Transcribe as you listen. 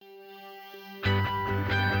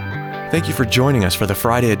Thank you for joining us for the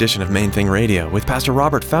Friday edition of Main Thing Radio with Pastor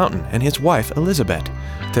Robert Fountain and his wife, Elizabeth.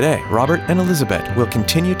 Today, Robert and Elizabeth will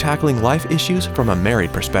continue tackling life issues from a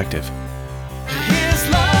married perspective.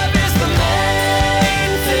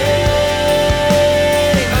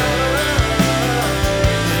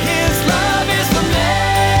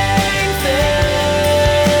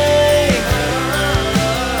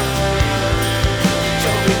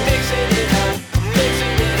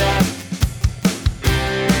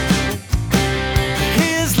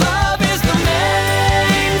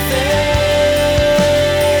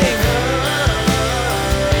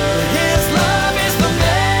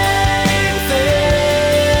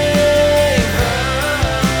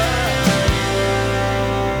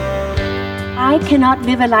 I cannot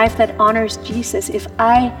live a life that honors Jesus if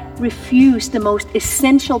I refuse the most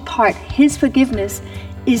essential part. His forgiveness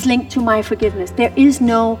is linked to my forgiveness. There's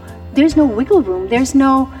no wiggle room. There's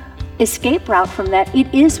no escape route from that.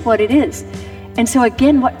 It is what it is. And so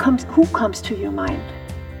again, who comes to your mind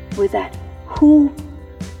with that? Who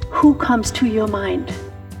comes to your mind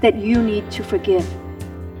that you need to forgive?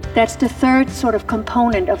 That's the third sort of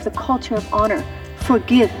component of the culture of honor.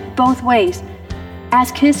 Forgive both ways.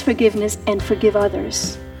 Ask His forgiveness and forgive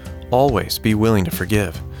others. Always be willing to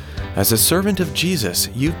forgive. As a servant of Jesus,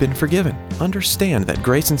 you've been forgiven. Understand that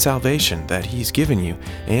grace and salvation that He's given you,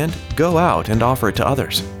 and go out and offer it to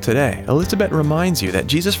others. Today, Elizabeth reminds you that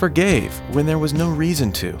Jesus forgave when there was no reason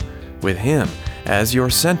to. With Him as your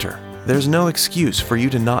center, there's no excuse for you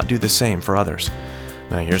to not do the same for others.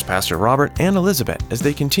 Now here's Pastor Robert and Elizabeth as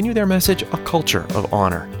they continue their message, A Culture of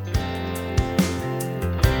Honor.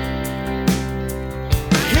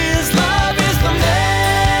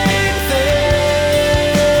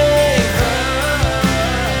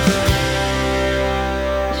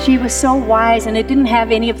 She was so wise, and it didn't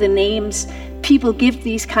have any of the names people give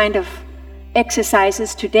these kind of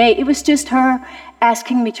exercises today. It was just her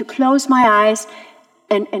asking me to close my eyes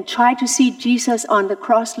and try to see Jesus on the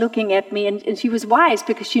cross looking at me. And she was wise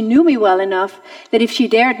because she knew me well enough that if she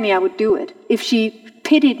dared me, I would do it. If she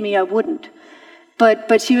pitied me, I wouldn't.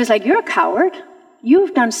 But she was like, "You're a coward.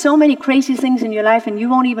 You've done so many crazy things in your life, and you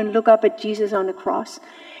won't even look up at Jesus on the cross."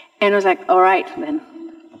 And I was like, "All right, then."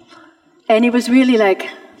 And it was really like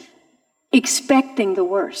expecting the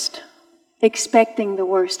worst.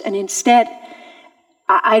 And instead,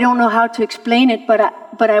 I don't know how to explain it, but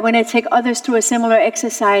when I take others through a similar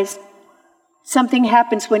exercise, something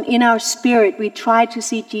happens when in our spirit we try to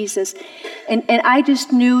see Jesus. And I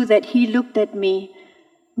just knew that He looked at me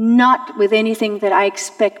not with anything that I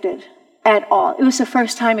expected at all. It was the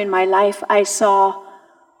first time in my life I saw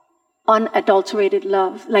unadulterated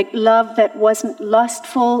love, like love that wasn't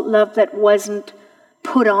lustful, love that wasn't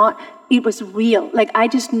put on. It was real. Like, I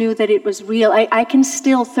just knew that it was real. I can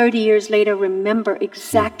still, 30 years later, remember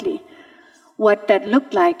exactly what that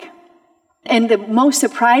looked like. And the most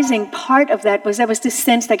surprising part of that was there was this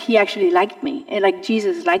sense like He actually liked me, and like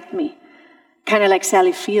Jesus liked me. Kind of like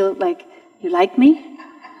Sally Field, like, "You like me?"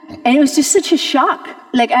 And it was just such a shock.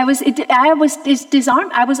 Like, I was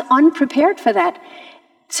disarmed. I was unprepared for that.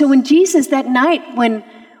 So when Jesus that night, when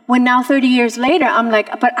now 30 years later, I'm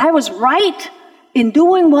like, but I was right in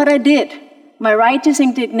doing what I did, my righteous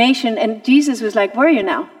indignation. And Jesus was like, "Where are you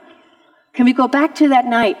now? Can we go back to that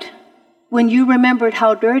night when you remembered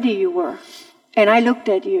how dirty you were? And I looked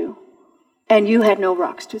at you and you had no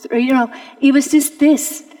rocks to throw." It was just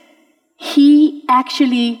this. He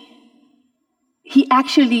actually,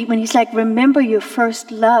 when He's like, "Remember your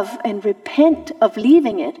first love and repent of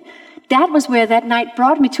leaving it," that was where that night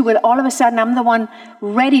brought me to. Where all of a sudden I'm the one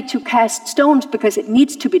ready to cast stones because it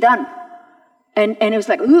needs to be done. And it was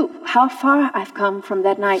like, ooh, how far I've come from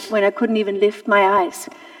that night when I couldn't even lift my eyes.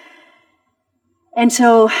 And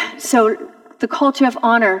so the culture of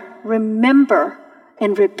honor, remember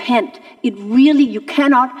and repent. It really, you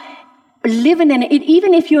cannot live in it.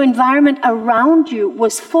 Even if your environment around you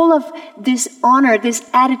was full of this honor, this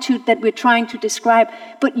attitude that we're trying to describe,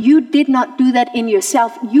 but you did not do that in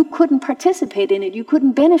yourself, you couldn't participate in it. You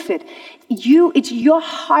couldn't benefit. It's your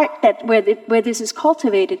heart that where this is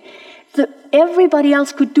cultivated. Everybody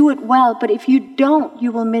else could do it well, but if you don't,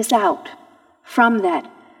 you will miss out from that.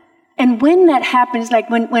 And when that happens, like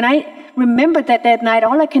when I remember that night,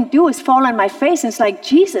 all I can do is fall on my face. And it's like,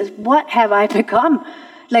 Jesus, what have I become?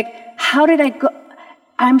 Like, how did I go?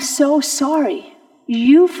 I'm so sorry.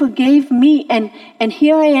 You forgave me, and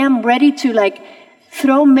here I am ready to like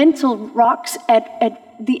throw mental rocks at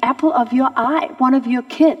the apple of your eye, one of your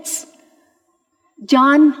kids.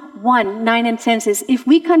 John 1:9-10 says, "If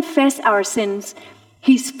we confess our sins,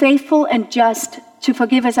 He's faithful and just to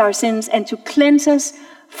forgive us our sins and to cleanse us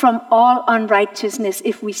from all unrighteousness.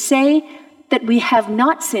 If we say that we have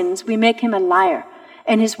not sins, we make him a liar,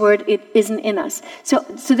 and his word it isn't in us. So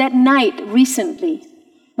that night recently,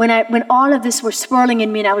 when all of this were swirling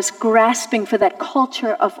in me and I was grasping for that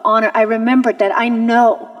culture of honor, I remembered that I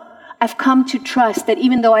know I've come to trust that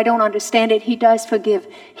even though I don't understand it, he does forgive,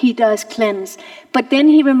 he does cleanse. But then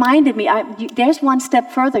he reminded me, there's one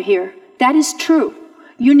step further here. That is true.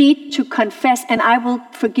 You need to confess and I will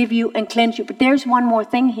forgive you and cleanse you. But there's one more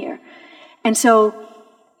thing here. And so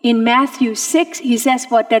in Matthew 6, he says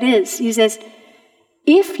what that is. He says,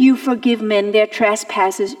 if you forgive men their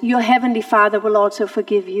trespasses, your heavenly Father will also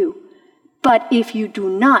forgive you. But if you do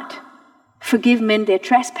not forgive men their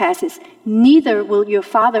trespasses, neither will your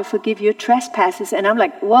Father forgive your trespasses. And I'm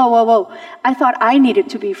like, whoa. I thought I needed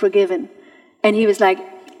to be forgiven. And he was like,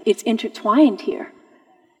 it's intertwined here.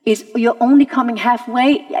 You're only coming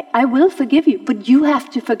halfway. I will forgive you, but you have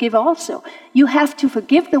to forgive also. You have to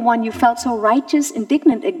forgive the one you felt so righteous,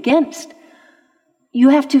 indignant against. You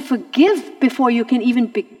have to forgive before you can even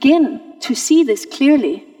begin to see this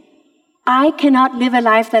clearly. I cannot live a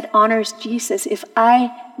life that honors Jesus if I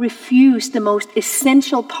refuse the most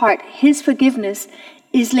essential part. His forgiveness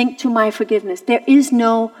is linked to my forgiveness. There's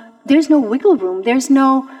no wiggle room. There's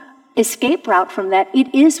no escape route from that.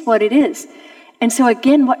 It is what it is. And so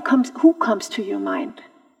again, who comes to your mind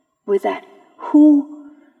with that? Who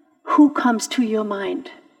comes to your mind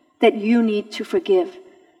that you need to forgive?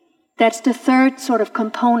 That's the third sort of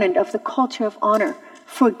component of the culture of honor.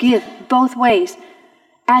 Forgive both ways.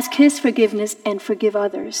 Ask his forgiveness and forgive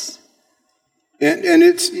others. And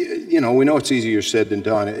it's, we know it's easier said than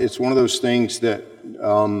done. It's one of those things that,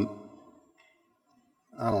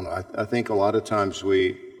 I don't know, I think a lot of times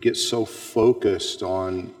we get so focused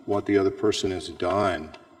on what the other person has done,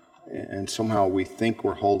 and somehow we think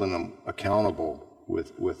we're holding them accountable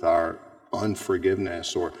with our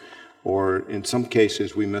unforgiveness, or in some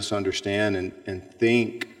cases we misunderstand and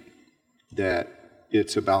think that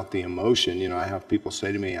it's about the emotion. I have people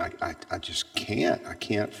say to me, I just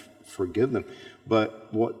can't forgive them.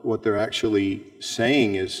 But what they're actually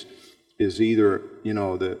saying is either,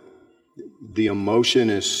 the emotion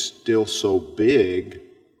is still so big,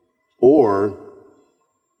 or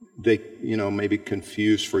they, maybe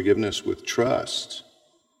confuse forgiveness with trust.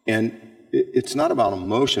 And it's not about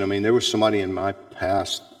emotion. I mean, there was somebody in my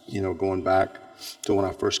past, going back to when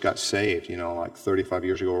I first got saved, like 35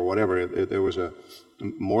 years ago or whatever, there was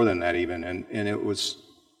more than that even. And it was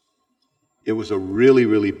a really,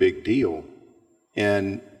 really big deal.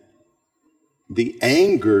 And the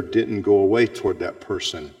anger didn't go away toward that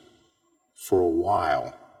person for a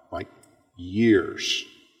while, like years.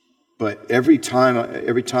 But every time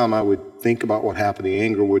I would think about what happened, the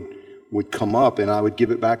anger would come up, and I would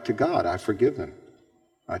give it back to God. I forgive him.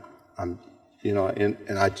 I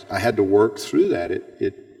had to work through that.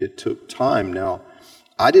 It took time. Now,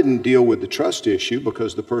 I didn't deal with the trust issue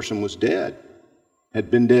because the person was dead,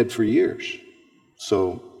 had been dead for years.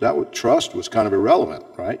 So trust was kind of irrelevant,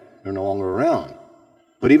 right? They're no longer around.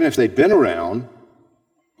 But even if they'd been around,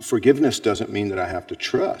 forgiveness doesn't mean that I have to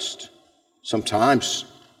trust. Sometimes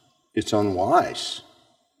it's unwise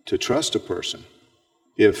to trust a person.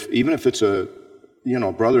 Even if it's a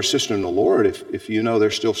brother or sister in the Lord, if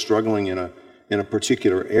they're still struggling in a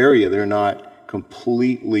particular area, they're not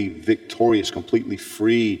completely victorious, completely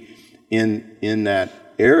free in that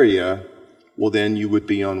area, well, then you would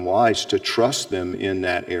be unwise to trust them in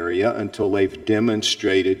that area until they've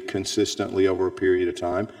demonstrated consistently over a period of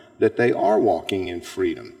time that they are walking in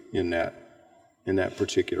freedom in that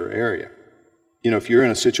particular area. If you're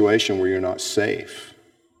in a situation where you're not safe,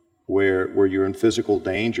 where you're in physical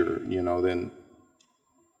danger, then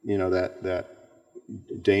that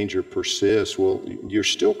danger persists. Well, you're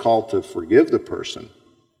still called to forgive the person,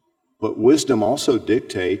 but wisdom also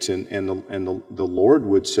dictates, and the Lord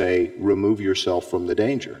would say, remove yourself from the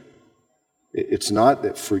danger. It's not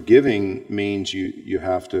that forgiving means you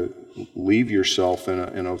have to leave yourself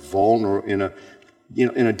in a vulnerable, in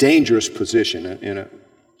a dangerous position,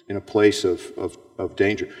 in a place of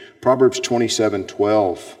danger. Proverbs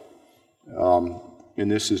 27:12, and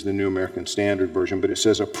this is the New American Standard Version, but it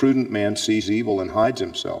says, a prudent man sees evil and hides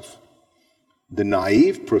himself. The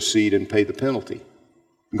naive proceed and pay the penalty.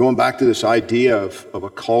 Going back to this idea of a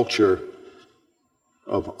culture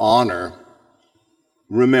of honor,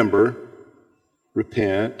 remember,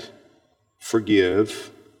 repent,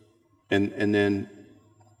 forgive, and then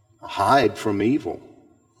hide from evil.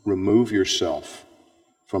 Remove yourself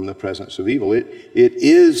from the presence of evil. It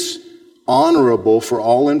is honorable for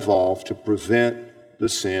all involved to prevent the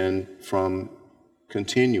sin from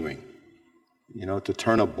continuing. To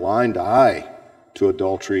turn a blind eye to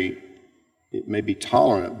adultery, it may be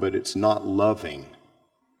tolerant, but it's not loving,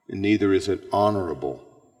 and neither is it honorable.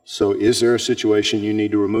 So is there a situation you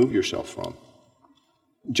need to remove yourself from?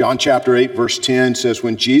 John chapter 8, verse 10 says,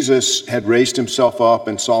 when Jesus had raised himself up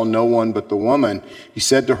and saw no one but the woman, he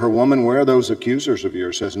said to her, woman, where are those accusers of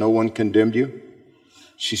yours? Has no one condemned you?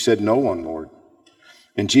 She said, no one, Lord.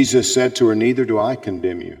 And Jesus said to her, neither do I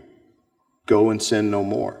condemn you. Go and sin no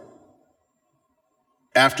more.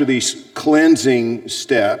 After these cleansing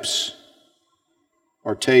steps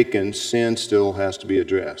are taken, sin still has to be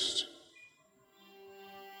addressed.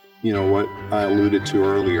 You know what I alluded to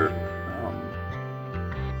earlier,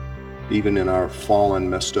 even in our fallen,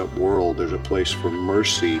 messed up world, there's a place for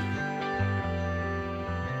mercy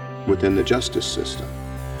within the justice system.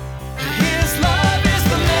 His love is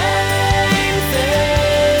the main thing.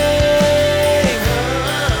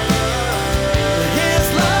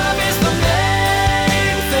 His love is the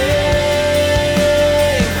main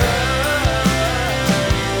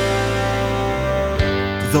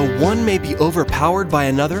thing. Though one may be overpowered by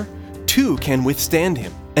another, two can withstand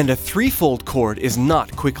him, and a threefold cord is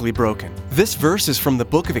not quickly broken. This verse is from the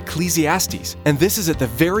book of Ecclesiastes, and this is at the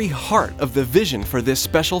very heart of the vision for this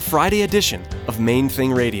special Friday edition of Main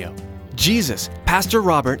Thing Radio. Jesus, Pastor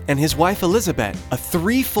Robert, and his wife Elizabeth, a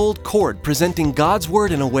threefold cord presenting God's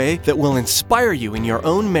Word in a way that will inspire you in your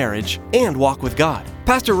own marriage and walk with God.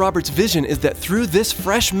 Pastor Robert's vision is that through this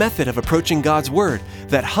fresh method of approaching God's Word,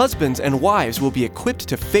 that husbands and wives will be equipped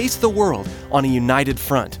to face the world on a united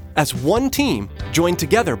front, as one team joined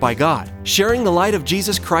together by God, sharing the light of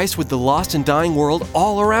Jesus Christ with the lost and dying world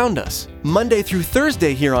all around us. Monday through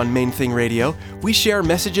Thursday here on Main Thing Radio, we share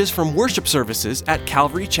messages from worship services at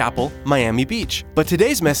Calvary Chapel, Miami Beach. But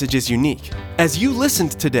today's message is unique. As you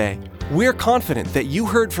listened today, we're confident that you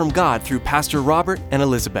heard from God through Pastor Robert and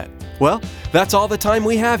Elizabeth. Well, that's all the time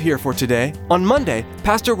we have here for today. On Monday,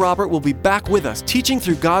 Pastor Robert will be back with us teaching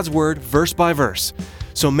through God's Word verse by verse.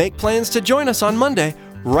 So make plans to join us on Monday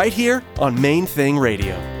right here on Main Thing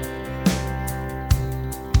Radio.